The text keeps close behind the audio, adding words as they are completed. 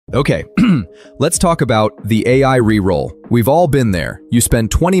Okay, let's talk about the AI reroll. We've all been there. You spend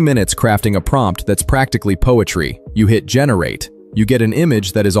 20 minutes crafting a prompt that's practically poetry. You hit generate. You get an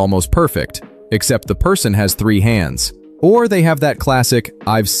image that is almost perfect, except the person has 3 hands. Or they have that classic,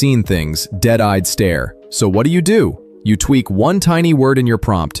 I've seen things, dead-eyed stare. So what do? You tweak one tiny word in your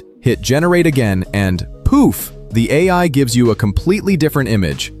prompt, hit generate again, and poof! The AI gives you a completely different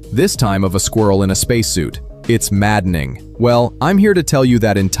image, this time of a squirrel in a spacesuit. It's maddening. Well, I'm here to tell you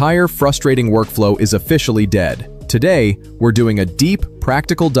that entire frustrating workflow is officially dead. Today, we're doing a deep,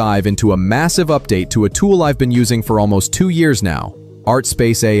 practical dive into a massive update to a tool I've been using for almost 2 years now,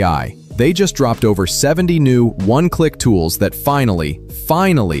 ArtSpace AI. They just dropped over 70 new one-click tools that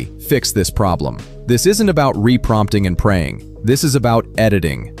finally fix this problem. This isn't about reprompting and praying. This is about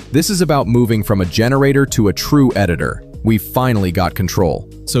editing. This is about moving from a generator to a true editor. We finally got control.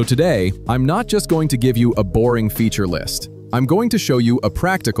 So today, I'm not just going to give you a boring feature list. I'm going to show you a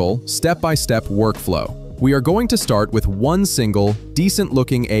practical, step-by-step workflow. We are going to start with one single,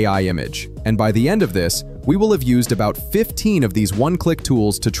 decent-looking AI image, and by the end of this, we will have used about 15 of these one-click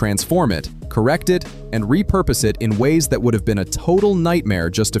tools to transform it, correct it, and repurpose it in ways that would have been a total nightmare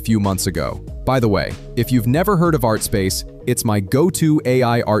just a few months ago. By the way, if you've never heard of ArtSpace, it's my go-to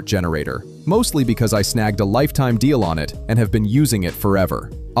AI art generator, mostly because I snagged a lifetime deal on it and have been using it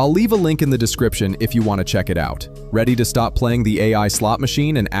forever. I'll leave a link in the description if you want to check it out. Ready to stop playing the AI slot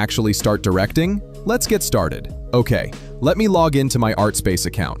machine and actually start directing? Let's get started. Okay, let me log into my ArtSpace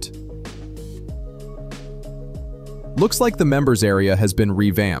account. Looks like the members area has been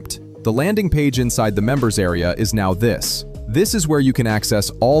revamped. The landing page inside the members area is now this. This is where you can access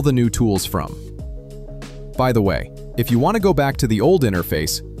all the new tools from. By the way, if you want to go back to the old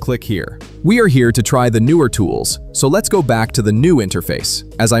interface, click here. We are here to try the newer tools, so let's go back to the new interface.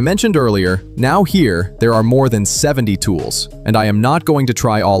 As I mentioned earlier, now here, there are more than 70 tools, and I am not going to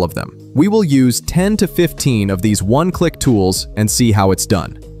try all of them. We will use 10 to 15 of these one-click tools and see how it's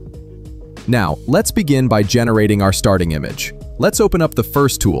done. Now, let's begin by generating our starting image. Let's open up the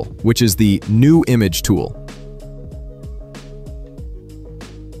first tool, which is the New Image tool.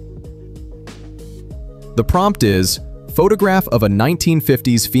 The prompt is, photograph of a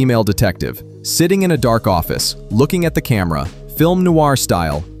 1950s female detective, sitting in a dark office, looking at the camera, film noir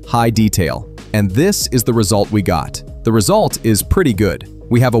style, high detail. And this is the result we got. The result is pretty good.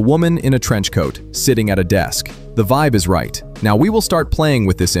 We have a woman in a trench coat, sitting at a desk. The vibe is right. Now we will start playing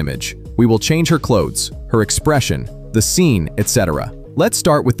with this image. We will change her clothes, her expression, the scene, etc. Let's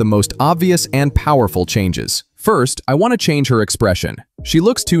start with the most obvious and powerful changes. First, I want to change her expression. She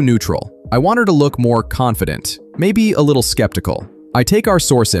looks too neutral. I want her to look more confident, maybe a little skeptical. I take our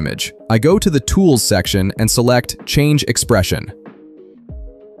source image. I go to the Tools section and select Change Expression.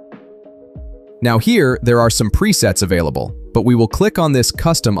 Now here, there are some presets available, but we will click on this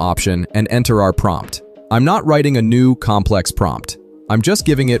Custom option and enter our prompt. I'm not writing a new, complex prompt. I'm just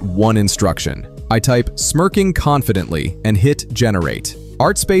giving it one instruction. I type smirking confidently and hit generate.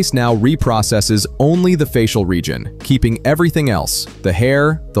 ArtSpace now reprocesses only the facial region, keeping everything else, the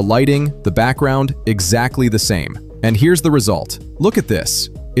hair, the lighting, the background, exactly the same. And here's the result. Look at this.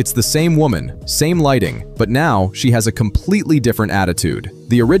 It's the same woman, same lighting, but now she has a completely different attitude.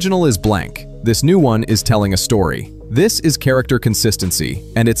 The original is blank. This new one is telling a story. This is character consistency,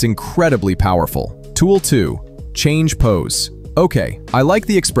 and it's incredibly powerful. Tool 2, change pose. Okay, I like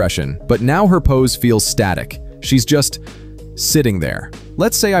the expression, but now her pose feels static. She's just sitting there.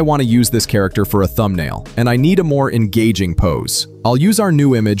 Let's say I want to use this character for a thumbnail, and I need a more engaging pose. I'll use our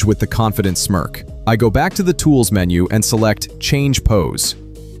new image with the confident smirk. I go back to the Tools menu and select Change Pose.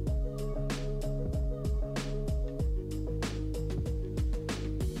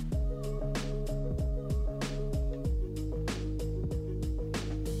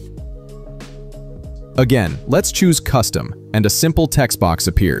 Again, let's choose Custom, and a simple text box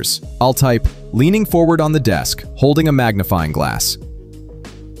appears. I'll type, leaning forward on the desk, holding a magnifying glass.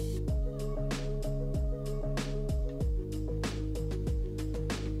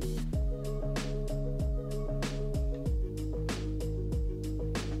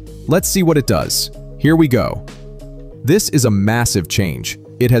 Let's see what it does. Here we go. This is a massive change.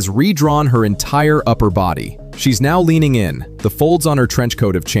 It has redrawn her entire upper body. She's now leaning in, the folds on her trench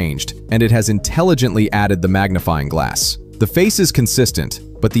coat have changed, and it has intelligently added the magnifying glass. The face is consistent,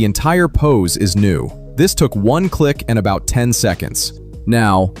 but the entire pose is new. This took one click and about 10 seconds.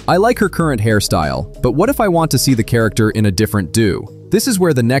 Now, I like her current hairstyle, but what if I want to see the character in a different do? This is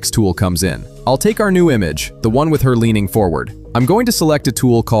where the next tool comes in. I'll take our new image, the one with her leaning forward. I'm going to select a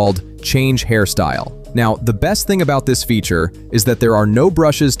tool called Change Hairstyle. Now, the best thing about this feature is that there are no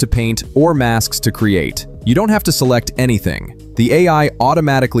brushes to paint or masks to create. You don't have to select anything. The The AI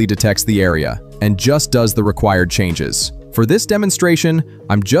automatically detects the area and just does the required changes. For this demonstration,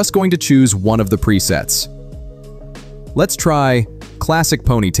 I'm just going to choose one of the presets. Let's try Classic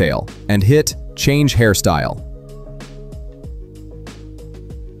Ponytail and hit Change Hairstyle.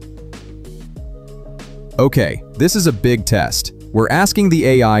 Okay, this is a big test. We're asking the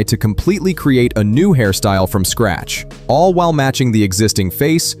AI to completely create a new hairstyle from scratch, all while matching the existing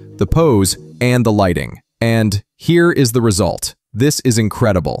face, the pose, and the lighting. And here is the result. This is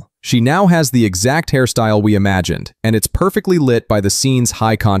incredible. She now has the exact hairstyle we imagined, and it's perfectly lit by the scene's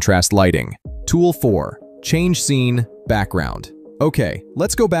high contrast lighting. Tool 4. Change Scene, Background. Okay,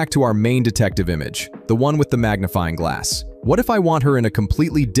 let's go back to our main detective image, the one with the magnifying glass. What if I want her in a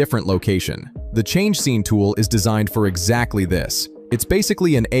completely different location? The Change Scene tool is designed for exactly this. It's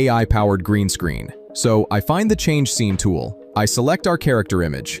basically an AI-powered green screen. So I find the Change Scene tool. I select our character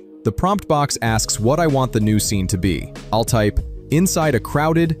image. The prompt box asks what I want the new scene to be. I'll type, inside a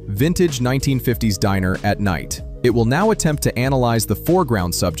crowded, vintage 1950s diner at night. It will now attempt to analyze the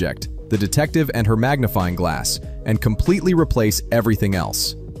foreground subject, the detective and her magnifying glass, and completely replace everything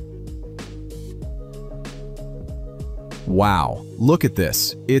else. Wow, look at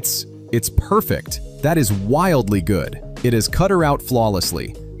this. It's perfect. That is wildly good. It has cut her out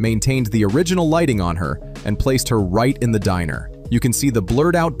flawlessly, maintained the original lighting on her, and placed her right in the diner. You can see the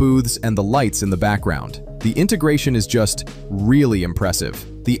blurred out booths and the lights in the background. The integration is just really impressive.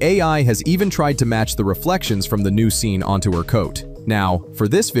 The AI has even tried to match the reflections from the new scene onto her coat. Now, for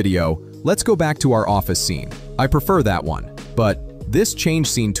this video, let's go back to our office scene. I prefer that one, but this Change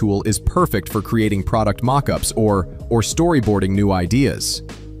Scene tool is perfect for creating product mockups or storyboarding new ideas.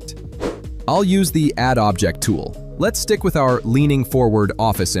 I'll use the Add Object tool. Let's stick with our leaning forward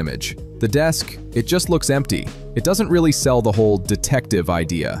office image. The desk, it just looks empty. It doesn't really sell the whole detective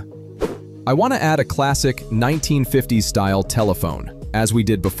idea. I want to add a classic 1950s style telephone. As we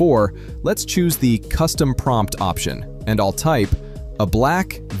did before, let's choose the Custom Prompt option, and I'll type a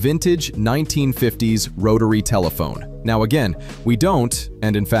black, vintage 1950s rotary telephone. Now again, we don't,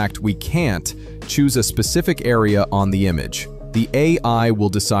 and in fact we can't, choose a specific area on the image. The AI will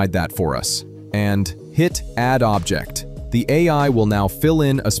decide that for us. And hit Add Object. The AI will now fill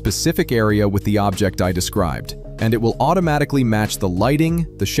in a specific area with the object I described, and it will automatically match the lighting,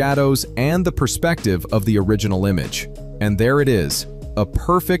 the shadows, and the perspective of the original image. And there it is, a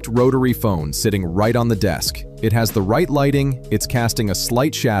perfect rotary phone sitting right on the desk. It has the right lighting, it's casting a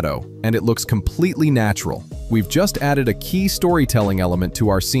slight shadow, and it looks completely natural. We've just added a key storytelling element to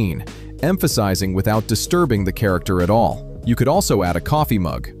our scene, emphasizing without disturbing the character at all. You could also add a coffee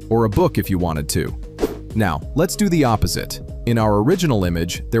mug, or a book if you wanted to. Now, let's do the opposite. In our original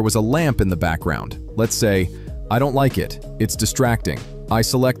image, there was a lamp in the background. Let's say, I don't like it, it's distracting. I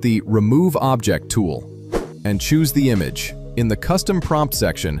select the Remove Object tool and choose the image. In the Custom Prompt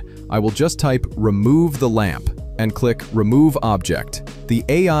section, I will just type Remove the lamp and click Remove Object. The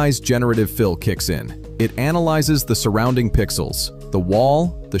AI's generative fill kicks in. It analyzes the surrounding pixels, the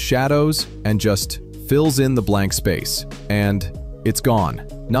wall, the shadows, and just fills in the blank space. And it's gone.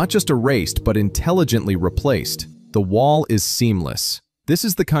 Not just erased, but intelligently replaced. The wall is seamless. This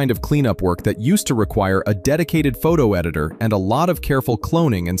is the kind of cleanup work that used to require a dedicated photo editor and a lot of careful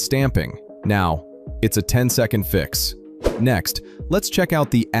cloning and stamping. Now, it's a 10-second fix. Next, let's check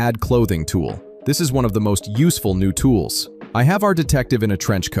out the Add Clothing tool. This is one of the most useful new tools. I have our detective in a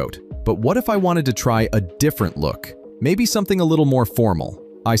trench coat, but what if I wanted to try a different look? Maybe something a little more formal.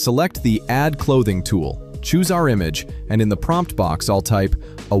 I select the Add Clothing tool, choose our image, and in the prompt box I'll type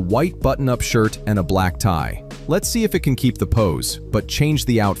a white button-up shirt and a black tie. Let's see if it can keep the pose, but change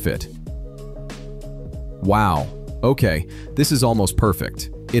the outfit. Wow, okay, this is almost perfect.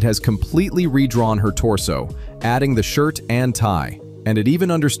 It has completely redrawn her torso, adding the shirt and tie, and it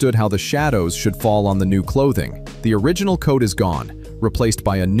even understood how the shadows should fall on the new clothing. The original coat is gone, replaced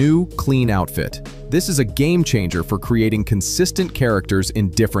by a new, clean outfit. This is a game changer for creating consistent characters in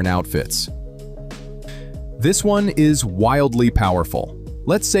different outfits. This one is wildly powerful.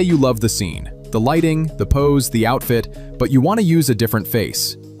 Let's say you love the scene, the lighting, the pose, the outfit, but you want to use a different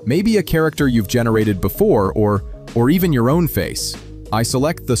face. Maybe a character you've generated before or even your own face. I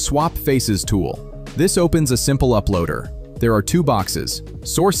select the Swap Faces tool. This opens a simple uploader. There are two boxes,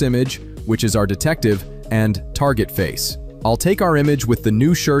 Source Image, which is our detective, and Target Face. I'll take our image with the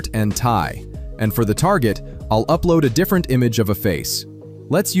new shirt and tie, and for the target, I'll upload a different image of a face.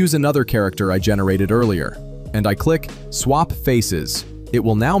 Let's use another character I generated earlier, and I click Swap Faces. It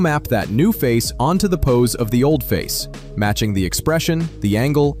will now map that new face onto the pose of the old face, matching the expression, the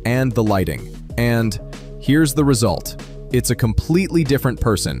angle, and the lighting. And here's the result. It's a completely different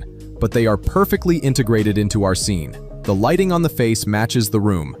person, but they are perfectly integrated into our scene. The lighting on the face matches the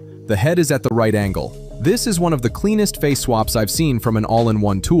room. The head is at the right angle. This is one of the cleanest face swaps I've seen from an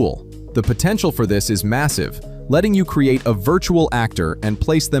all-in-one tool. The potential for this is massive, letting you create a virtual actor and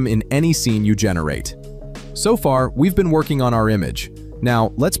place them in any scene you generate. So far, we've been working on our image.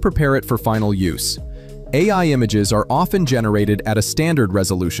 Now, let's prepare it for final use. AI images are often generated at a standard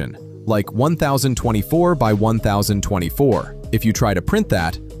resolution, like 1024 by 1024. If you try to print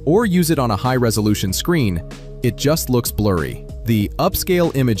that, or use it on a high-resolution screen, it just looks blurry. The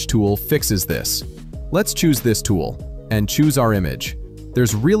Upscale Image tool fixes this. Let's choose this tool, and choose our image.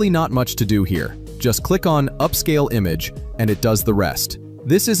 There's really not much to do here. Just click on Upscale Image, and it does the rest.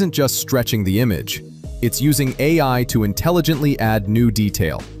 This isn't just stretching the image. It's using AI to intelligently add new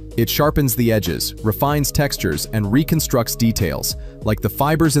detail. It sharpens the edges, refines textures, and reconstructs details, like the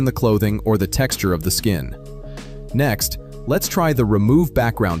fibers in the clothing or the texture of the skin. Next, let's try the Remove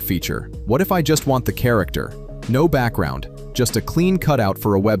Background feature. What if I just want the character? No background, just a clean cutout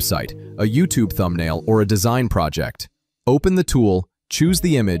for a website, a YouTube thumbnail, or a design project. Open the tool, choose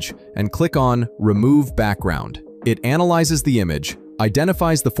the image, and click on Remove Background. It analyzes the image,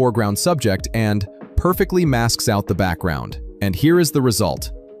 identifies the foreground subject, and perfectly masks out the background. And here is the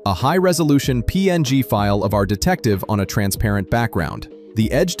result. A high-resolution PNG file of our detective on a transparent background.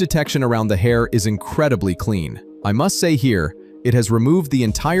 The edge detection around the hair is incredibly clean. I must say here, it has removed the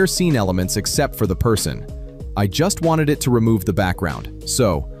entire scene elements except for the person. I just wanted it to remove the background,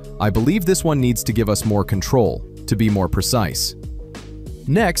 so I believe this one needs to give us more control, to be more precise.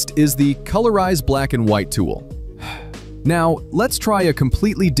 Next is the Colorize Black and White tool. Now, let's try a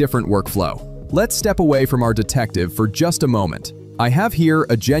completely different workflow. Let's step away from our detective for just a moment. I have here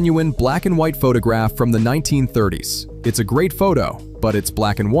a genuine black and white photograph from the 1930s. It's a great photo, but it's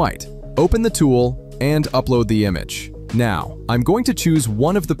black and white. Open the tool and upload the image. Now, I'm going to choose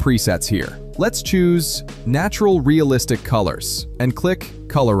one of the presets here. Let's choose Natural Realistic Colors and click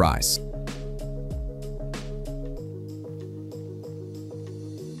Colorize.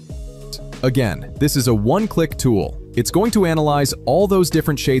 Again, this is a one-click tool. It's going to analyze all those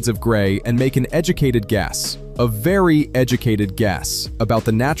different shades of gray and make an educated guess, a very educated guess about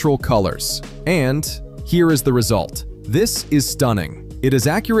the natural colors. And here is the result. This is stunning. It has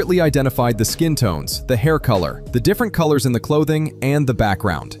accurately identified the skin tones, the hair color, the different colors in the clothing, and the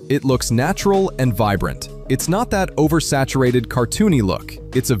background. It looks natural and vibrant. It's not that oversaturated, cartoony look.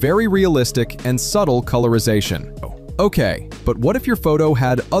 It's a very realistic and subtle colorization. Okay, but what if your photo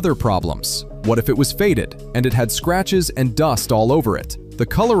had other problems? What if it was faded, and it had scratches and dust all over it? The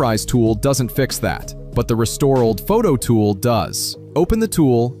Colorize tool doesn't fix that, but the Restore Old Photo tool does. Open the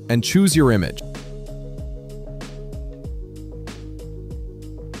tool and choose your image.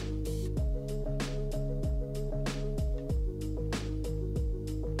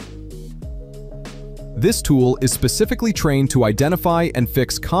 This tool is specifically trained to identify and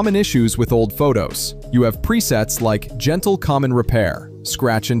fix common issues with old photos. You have presets like Gentle Common Repair,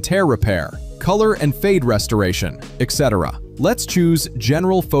 Scratch and Tear Repair, Color and Fade Restoration, etc. Let's choose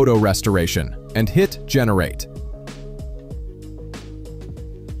General Photo Restoration and hit Generate.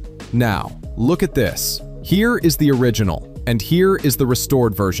 Now, look at this. Here is the original, and here is the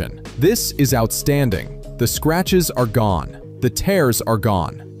restored version. This is outstanding. The scratches are gone. The tears are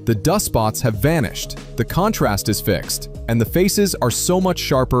gone. The dust spots have vanished, the contrast is fixed, and the faces are so much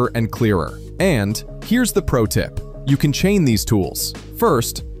sharper and clearer. And here's the pro tip. You can chain these tools.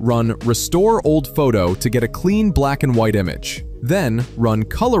 First, run Restore Old Photo to get a clean black and white image. Then, run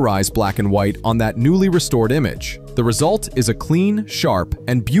Colorize Black and White on that newly restored image. The result is a clean, sharp,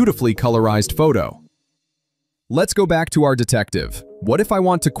 and beautifully colorized photo. Let's go back to our detective. What if I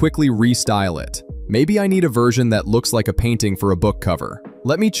want to quickly restyle it? Maybe I need a version that looks like a painting for a book cover.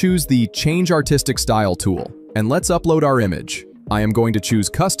 Let me choose the Change Artistic Style tool, and let's upload our image. I am going to choose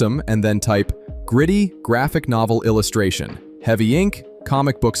Custom and then type Gritty Graphic Novel Illustration, Heavy Ink,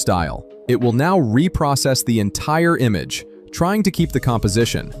 Comic Book Style. It will now reprocess the entire image, trying to keep the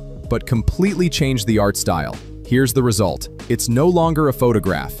composition, but completely change the art style. Here's the result. It's no longer a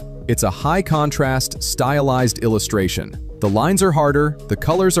photograph. It's a high-contrast, stylized illustration. The lines are harder, the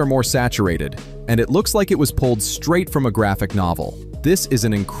colors are more saturated, and it looks like it was pulled straight from a graphic novel. This is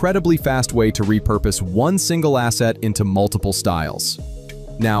an incredibly fast way to repurpose one single asset into multiple styles.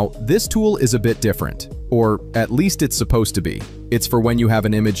 Now, this tool is a bit different, or at least it's supposed to be. It's for when you have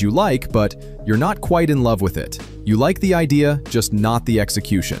an image you like, but you're not quite in love with it. You like the idea, just not the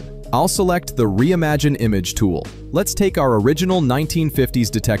execution. I'll select the Reimagine Image tool. Let's take our original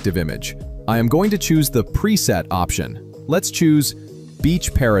 1950s detective image. I am going to choose the Preset option. Let's choose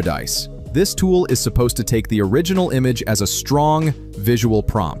Beach Paradise. This tool is supposed to take the original image as a strong visual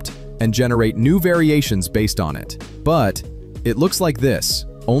prompt. and generate new variations based on it. But it looks like this,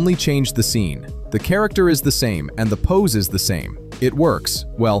 only change the scene. The character is the same and the pose is the same. It works.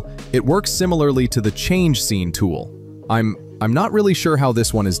 Well, it works similarly to the change scene tool. I'm not really sure how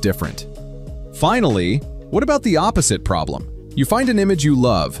this one is different. Finally, what about the opposite problem? You find an image you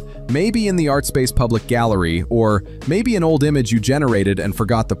love, maybe in the ArtSpace public gallery, or maybe an old image you generated and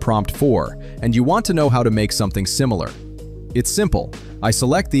forgot the prompt for, and you want to know how to make something similar. It's simple. I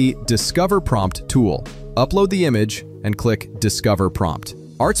select the Discover Prompt tool, upload the image, and click Discover Prompt.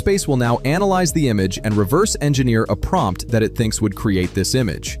 ArtSpace will now analyze the image and reverse engineer a prompt that it thinks would create this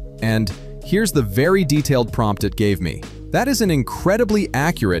image. And here's the very detailed prompt it gave me. That is an incredibly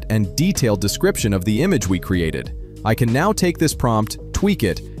accurate and detailed description of the image we created. I can now take this prompt, tweak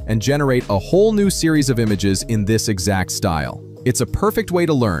it, and generate a whole new series of images in this exact style. It's a perfect way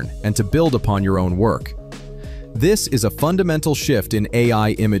to learn and to build upon your own work. This is a fundamental shift in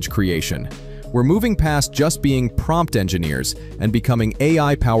AI image creation. We're moving past just being prompt engineers and becoming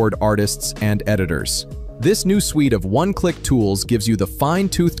AI-powered artists and editors. This new suite of one-click tools gives you the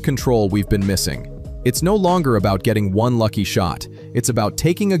fine-toothed control we've been missing. It's no longer about getting one lucky shot. It's about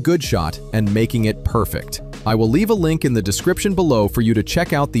taking a good shot and making it perfect. I will leave a link in the description below for you to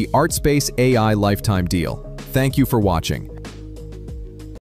check out the ArtSpace AI lifetime deal. Thank you for watching.